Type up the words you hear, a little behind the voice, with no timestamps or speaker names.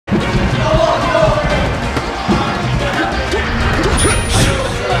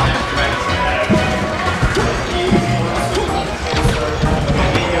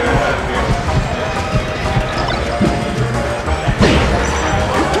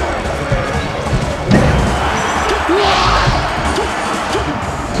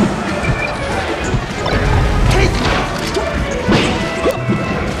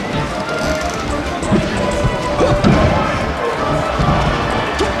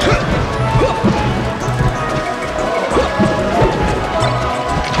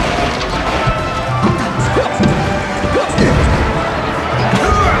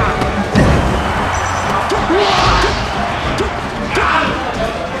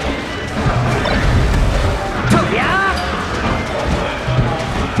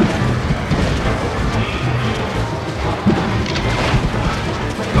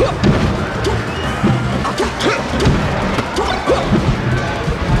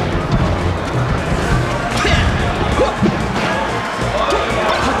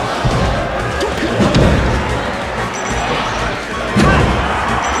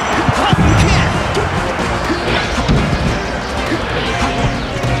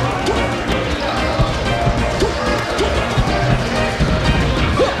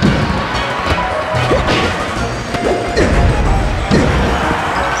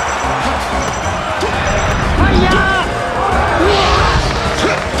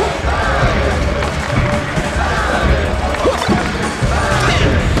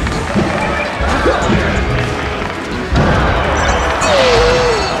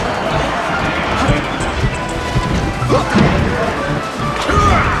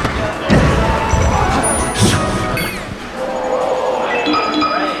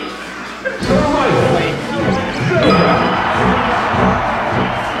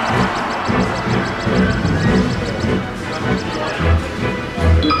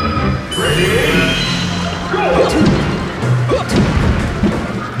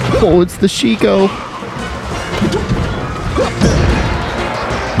Oh, it's the Chico.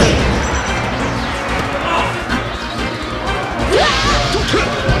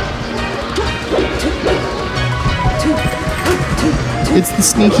 It's the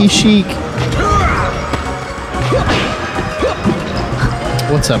sneaky Sheik.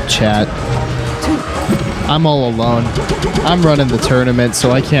 What's up, chat? I'm all alone. I'm running the tournament, so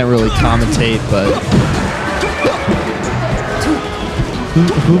I can't really commentate, but...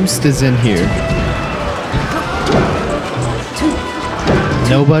 Whomst is in here?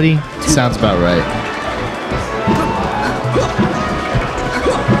 Nobody? Sounds about right.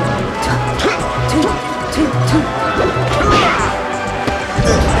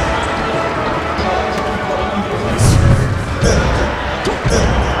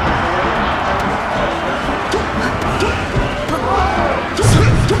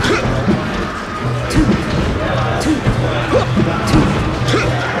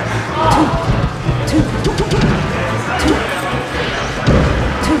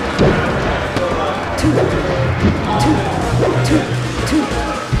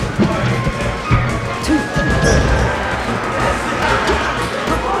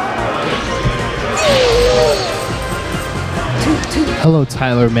 Hello,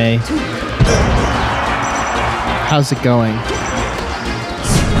 Tyler May. How's it going?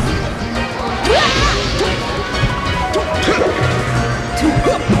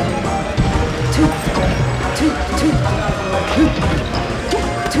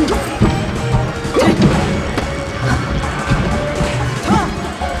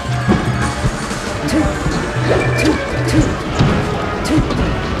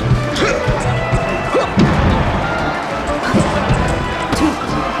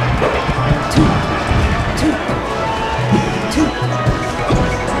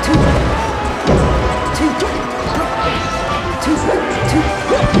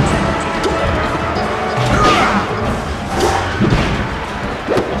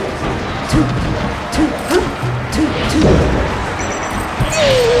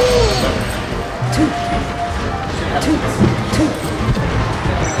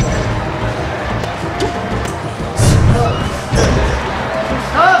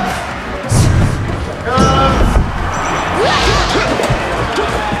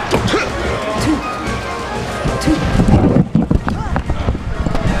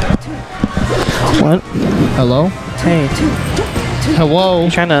 What? Hello? Hey. Hello? You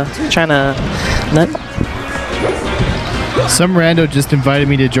trying to nut? Some rando just invited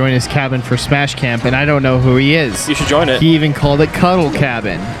me to join his cabin for Smash Camp, and I don't know who he is. You should join it. He even called it Cuddle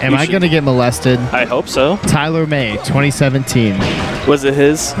Cabin. Am I going to get molested? I hope so. Tyler May, 2017. Was it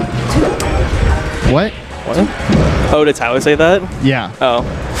his? What? What? Oh, did Tyler say that? Yeah. Oh.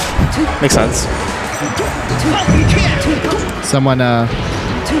 Makes sense.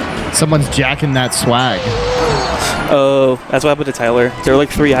 Someone's jacking that swag. Oh, that's what happened to Tyler. There were like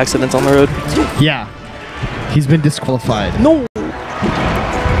 3 accidents on the road. Yeah. He's been disqualified. No!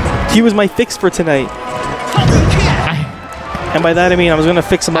 He was my fix for tonight. And by that I mean I was going to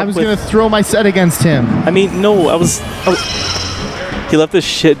fix him up. I was going to throw my set against him. I mean, no, he left this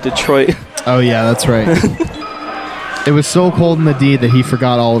shit Detroit. Oh, yeah, that's right. It was so cold in the D that he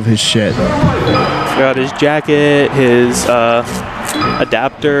forgot all of his shit. Forgot his jacket, his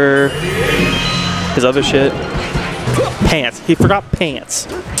adapter, his other shit. Pants. He forgot pants.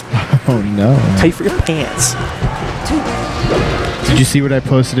 Oh, no. How you forget pants? Did you see what I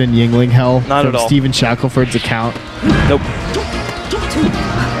posted in Yingling Hell? Not at all. Steven Shackelford's account? Nope.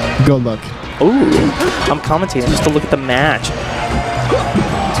 Go look. Ooh. I'm commentating just to look at the match.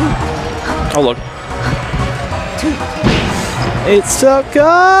 Oh, look. It's so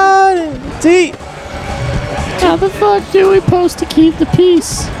good and deep. How the fuck do we post to keep the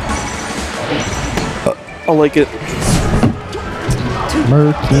peace? I like it.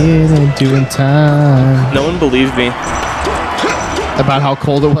 Murking and doing time. No one believed me. About how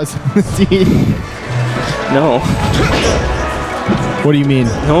cold it was in the D? No. What do you mean?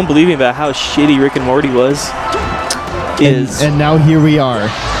 No one believed me about how shitty Rick and Morty was. And now here we are.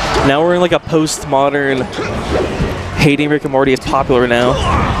 Now we're in like a postmodern hating Rick and Morty is popular now.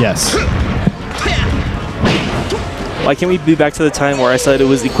 Yes. Why can't we be back to the time where I said it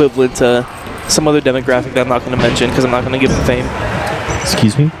was equivalent to some other demographic that I'm not going to mention because I'm not going to give them fame?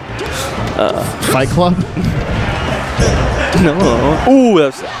 Excuse me? Fight Club? No. Ooh,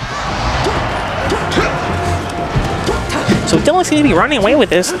 that's... So Dylan's going to be running away with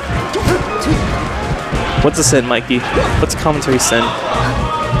this. What's a sin, Mikey? What's a commentary sin?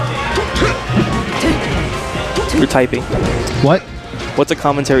 You're typing. What? What's a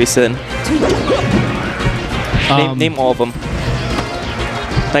commentary sin? Name all of them.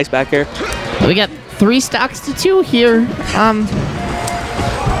 Nice back air. We got 3 stocks to 2 here.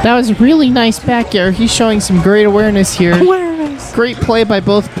 That was really nice back air. He's showing some great awareness here. Great play by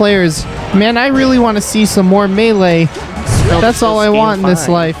both players. Man, I really want to see some more melee. That's all I want in this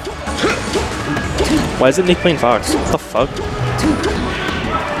life. Why isn't Neek playing Fox? What the fuck?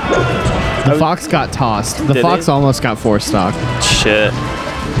 The Fox got tossed. The Did Fox it? almost got 4 stock. Shit.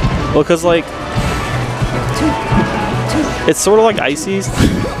 Well, cause like it's sort of like Icy's,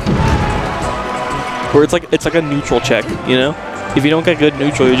 where it's like a neutral check. You know, if you don't get good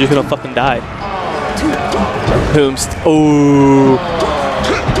neutral, you're just gonna fucking die. Hoomst. Oh.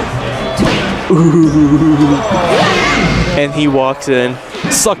 Ooh. And he walks in.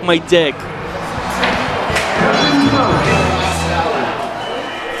 Suck my dick.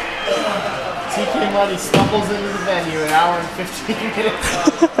 TK Money stumbles into the venue an hour and 15 minutes.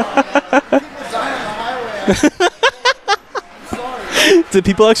 Did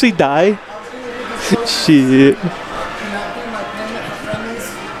people actually die? Shit.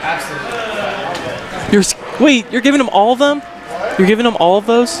 Wait, you're giving them all of them? You're giving them all of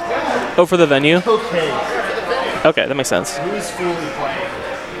those? Oh, for the venue? Okay. Okay, that makes sense. Who's fully playing?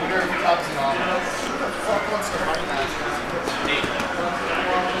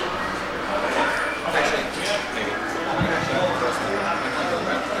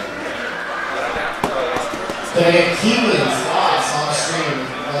 Keelan's lost on stream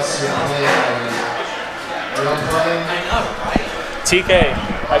unless you're playing. Are you playing? I know, right? TK,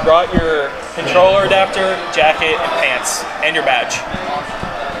 I brought your controller adapter, jacket, and pants, and your badge.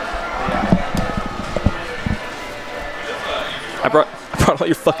 I brought all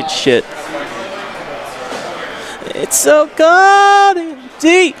your fucking shit. It's so cold and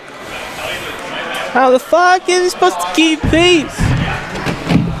deep. How the fuck is he supposed to keep peace?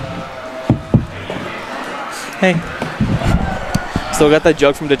 Hey. Still got that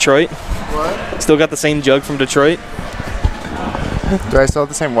jug from Detroit? What? Still got the same jug from Detroit? Do I still have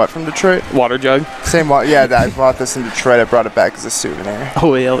the same what from Detroit? Water jug. Same what? Yeah, I bought this in Detroit. I brought it back as a souvenir.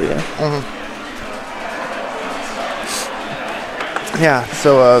 Oh, hell yeah. Yeah,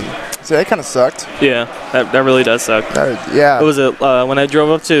 so that kind of sucked. Yeah, that really does suck. Yeah. It was when I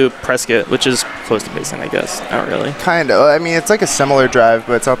drove up to Prescott, which is close to Mason, I guess. Not really. Kind of. I mean, it's like a similar drive,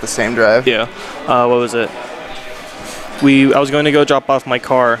 but it's not the same drive. Yeah. What was it? I was going to go drop off my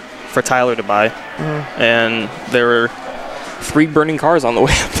car for Tyler to buy, and there were 3 burning cars on the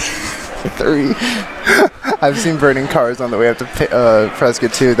way up. 3. I've seen burning cars on the way up to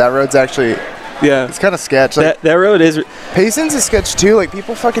Prescott too. That road's actually, Yeah. it's kind of sketch. Like, That road is. Payson's a sketch too. Like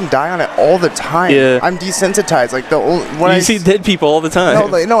people fucking die on it all the time. Yeah. I'm desensitized. Like when You see dead people all the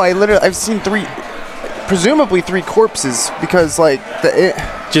time. I've seen 3, presumably 3 corpses because like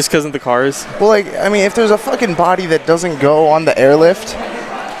Just because of the cars. well, like I mean, if there's a fucking body that doesn't go on the airlift,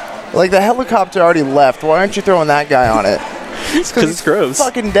 like the helicopter already left. Why aren't you throwing that guy on it? Because it's gross.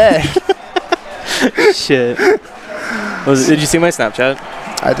 Fucking dead. Shit. Did you see my Snapchat?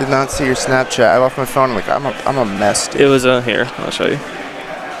 I did not see your Snapchat. I left my phone. Like I'm a mess, dude. It was here. I'll show you.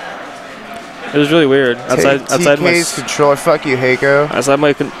 It was really weird. Outside my TK's controller. Fuck you, Heiko.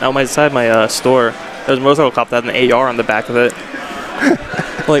 outside my store. There's a motorcycle cop that had an AR on the back of it.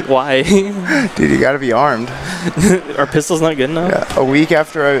 Like why? Dude, you gotta be armed. Our pistol's not good enough. Yeah. A week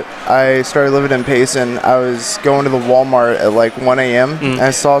after I started living in Payson, I was going to the Walmart at like 1 a.m. And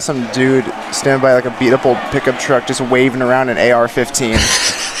I saw some dude stand by like a beat up old pickup truck just waving around an AR-15.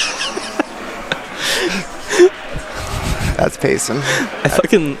 That's Payson.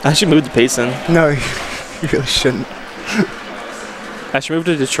 I should move to Payson. No, you really shouldn't. I should move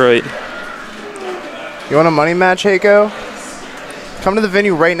to Detroit. You want a money match, Heiko? Come to the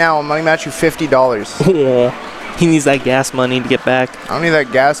venue right now. I'll money match you $50. He needs that gas money to get back. I don't need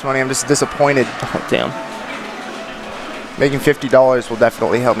that gas money. I'm just disappointed. Oh, damn. Making $50 will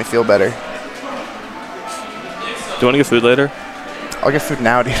definitely help me feel better. Do you want to get food later? I'll get food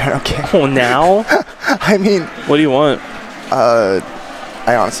now, dude. I don't care. Oh, now? I mean, What do you want?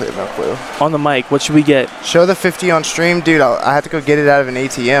 I honestly have no clue. On the mic, what should we get? Show the 50 on stream, dude. I have to go get it out of an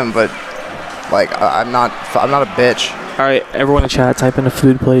ATM, but like I'm not a bitch. All right, everyone in chat, type in a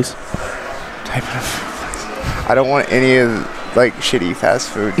food place. Type in a food place. I don't want any of like shitty fast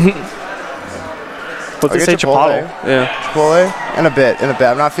food. Let's get say Chipotle. Chipotle. Yeah. Chipotle? In a bit.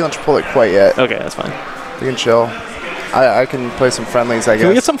 I'm not feeling Chipotle quite yet. Okay, that's fine. You can chill. I can play some friendlies, I guess. Can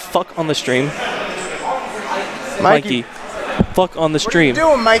we get some fuck on the stream? Mikey. Fuck on the stream. What are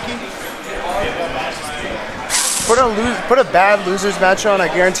you doing, Mikey? Put a bad losers match on. I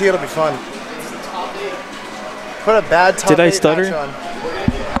guarantee it'll be fun. Put a bad top Did I 8 stutter? match on.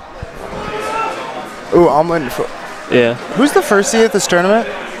 Ooh, I'm in. Yeah. Who's the first seed at this tournament?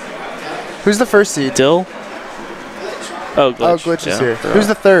 Who's the first seed? Dill? Oh, Glitch. Oh, Glitch is here. Forgot. Who's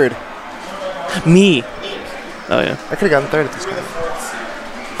the third? Me. Oh, yeah. I could have gotten third at this tournament.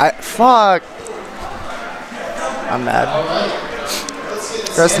 Fuck. I'm mad.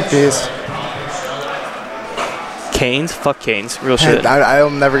 Rest in peace. Canes? Fuck Canes. Real shit. I'll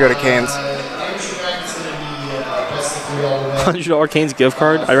never go to Canes. $100 Canes gift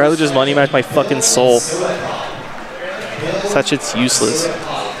card? I'd rather just money match my fucking soul. That shit's useless.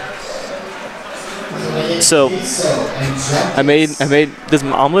 So, I made. Does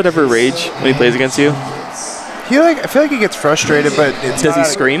Omelet ever rage when he plays against you? I feel like he gets frustrated, but it's Does he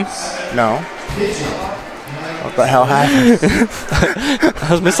scream? No. What the hell happened?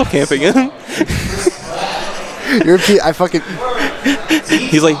 I was missile camping him. I fucking.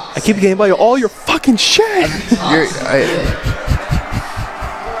 He's like, I keep getting by all your fucking shit.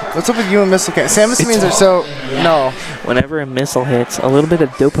 What's up with you and missile camp? Samus means are so. No. Whenever a missile hits, a little bit of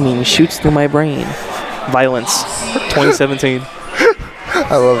dopamine shoots through my brain. Violence. 2017.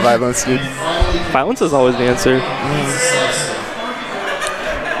 I love violence, dude. Violence is always the answer.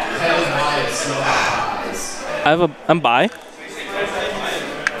 I'm bi.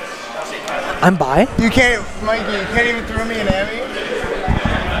 I'm bi? You can't, Mikey. You can't even throw me an Emmy.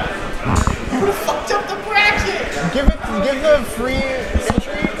 You fucked up the bracket. Give the free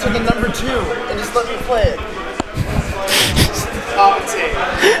entry to the number 2 and just let me play it.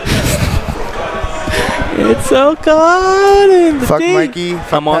 It's so cold in the Fuck deep. Mikey.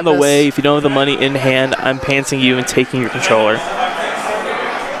 Fuck I'm on the Pepis. way. If you don't have the money in hand, I'm pantsing you and taking your controller.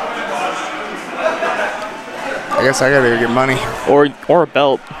 I guess I gotta go get money. Or a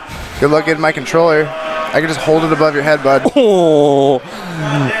belt. Good luck getting my controller. I can just hold it above your head, bud. Oh.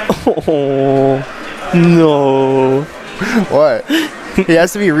 No. What? He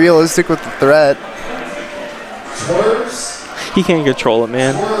has to be realistic with the threat. He can't control it,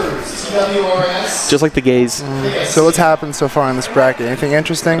 man. Just like the gays. So what's happened so far in this bracket? Anything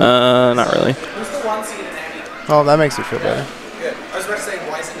interesting? Not really. Oh, that makes me feel better. Good. I was about to say,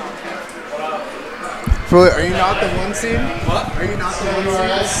 why is it not counted? Really, are you not the 1 seed? What? Are you not the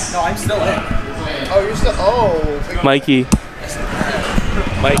 1 seed? No, I'm still in. Oh, you're still. Oh. Mikey.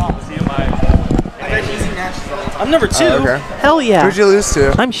 Mike. I got easy matches all the time. I'm number 2. Okay. Hell yeah. Who'd you lose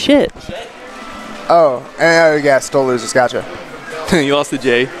to? I'm shit. Oh, yeah, still loses. Gotcha. You lost to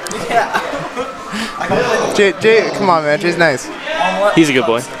Jay. Jay, come on, man. Jay's nice. He's a good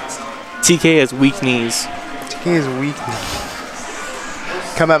boy. TK has weak knees. He is weak.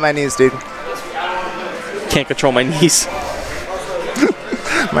 Come at my knees, dude. Can't control my knees.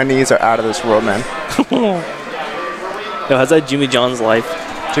 My knees are out of this world, man. Yo, how's that Jimmy John's life?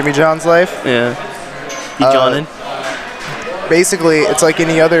 Jimmy John's life? Yeah. You Johnin'? Basically, it's like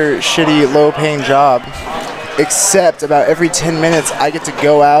any other shitty, low-paying job, except about every 10 minutes, I get to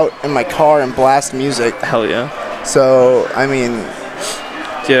go out in my car and blast music. Hell yeah. So, I mean...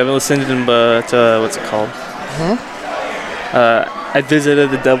 Dude, I've been listening to what's it called? I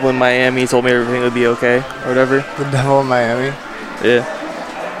visited the devil in Miami. He told me everything would be okay, or whatever. The Devil in Miami? Yeah.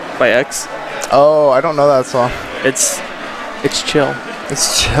 By X. Oh, I don't know that song. It's chill.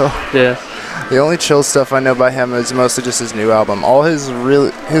 It's chill. Yeah. The only chill stuff I know by him is mostly just his new album. All his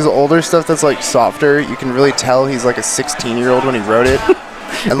older stuff that's like softer, you can really tell he's like a 16-year-old when he wrote it.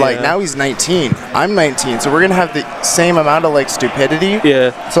 And like now he's 19. I'm 19, so we're gonna have the same amount of like stupidity.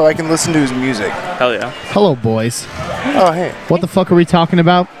 Yeah. So I can listen to his music. Hell yeah. Hello, boys. Oh hey. What the fuck are we talking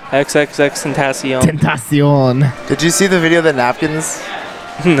about? XXX Tentacion. Tentacion. Did you see the video that Napkins?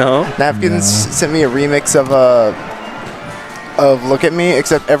 No. Napkins sent me a remix of Look at Me,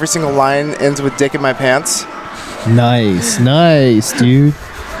 except every single line ends with dick in my pants. Nice, dude.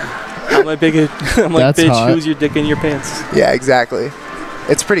 I'm like, That's bitch, hot. who's your dick in your pants? Yeah, exactly.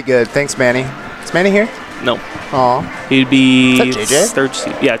 It's pretty good. Thanks, Manny. Is Manny here? No. Aw. He'd be Is that JJ? third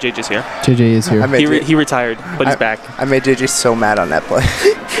seed. Yeah, JJ's here. JJ is here. I made He retired, but he's back. I made JJ so mad on that play.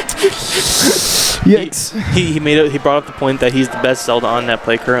 Yikes. He brought up the point that he's the best Zelda on net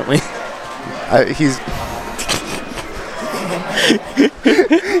play currently.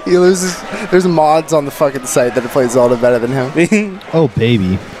 He loses. There's mods on the fucking site that play Zelda better than him. Oh,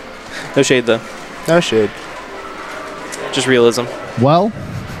 baby. No shade though. No shade. Just realism. Well,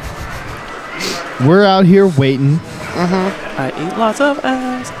 we're out here waiting. I eat lots of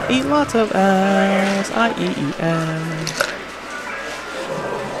ass. Eat lots of ass. I eat ass.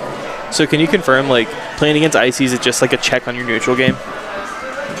 So can you confirm, like, playing against Ices is just like a check on your neutral game?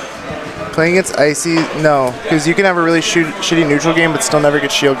 Playing against Icy, no, because you can have a really shitty neutral game but still never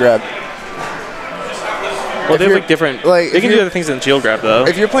get shield grab. Well, If they have you're- like different. like, they if can do you're- other things than shield grab though.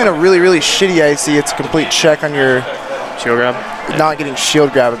 If you're playing a really, really shitty IC, it's a complete check on your Shield grab. not getting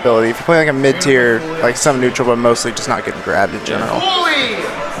shield grab ability. If you're playing like a mid tier, like some neutral, but mostly just not getting grabbed in general.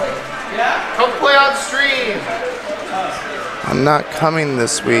 Come play on stream. I'm not coming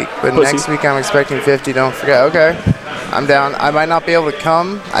this week, but Pussy. next week I'm expecting 50. Don't forget. Okay, I'm down. I might not be able to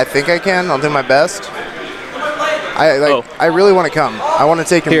come. I think I can. I'll do my best. I really want to come. I want to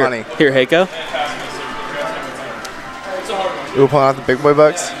take your Here, money. here, Heiko. We're pulling out the big boy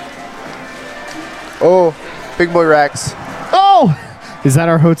bucks. Oh, big boy racks. Oh, is that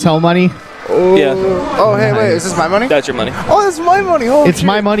our hotel money? Oh. Yeah. Oh, hey, wait. Is this my money? That's your money. Oh, that's my money. Holy It's shit.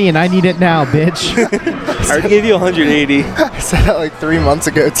 my money and I need it now, bitch. I already gave you 180. I said that like 3 months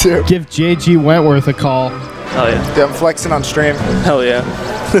ago too. Give JG Wentworth a call. Hell yeah. Dude, I'm flexing on stream. Hell yeah.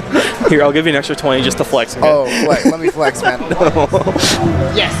 Here, I'll give you an extra 20 just to flex. Okay? Oh, let me flex, man.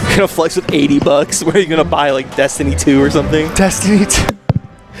 Yes. You're gonna flex with 80 bucks. Where are you gonna buy like Destiny 2 or something? Destiny 2.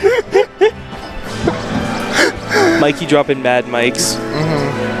 Mikey dropping mad mics.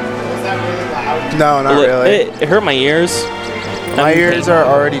 No, not Look, really. It hurt my ears. My ears are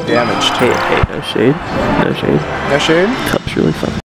already damaged. Hey, no shade. No shade. No shade? Cup's really fun.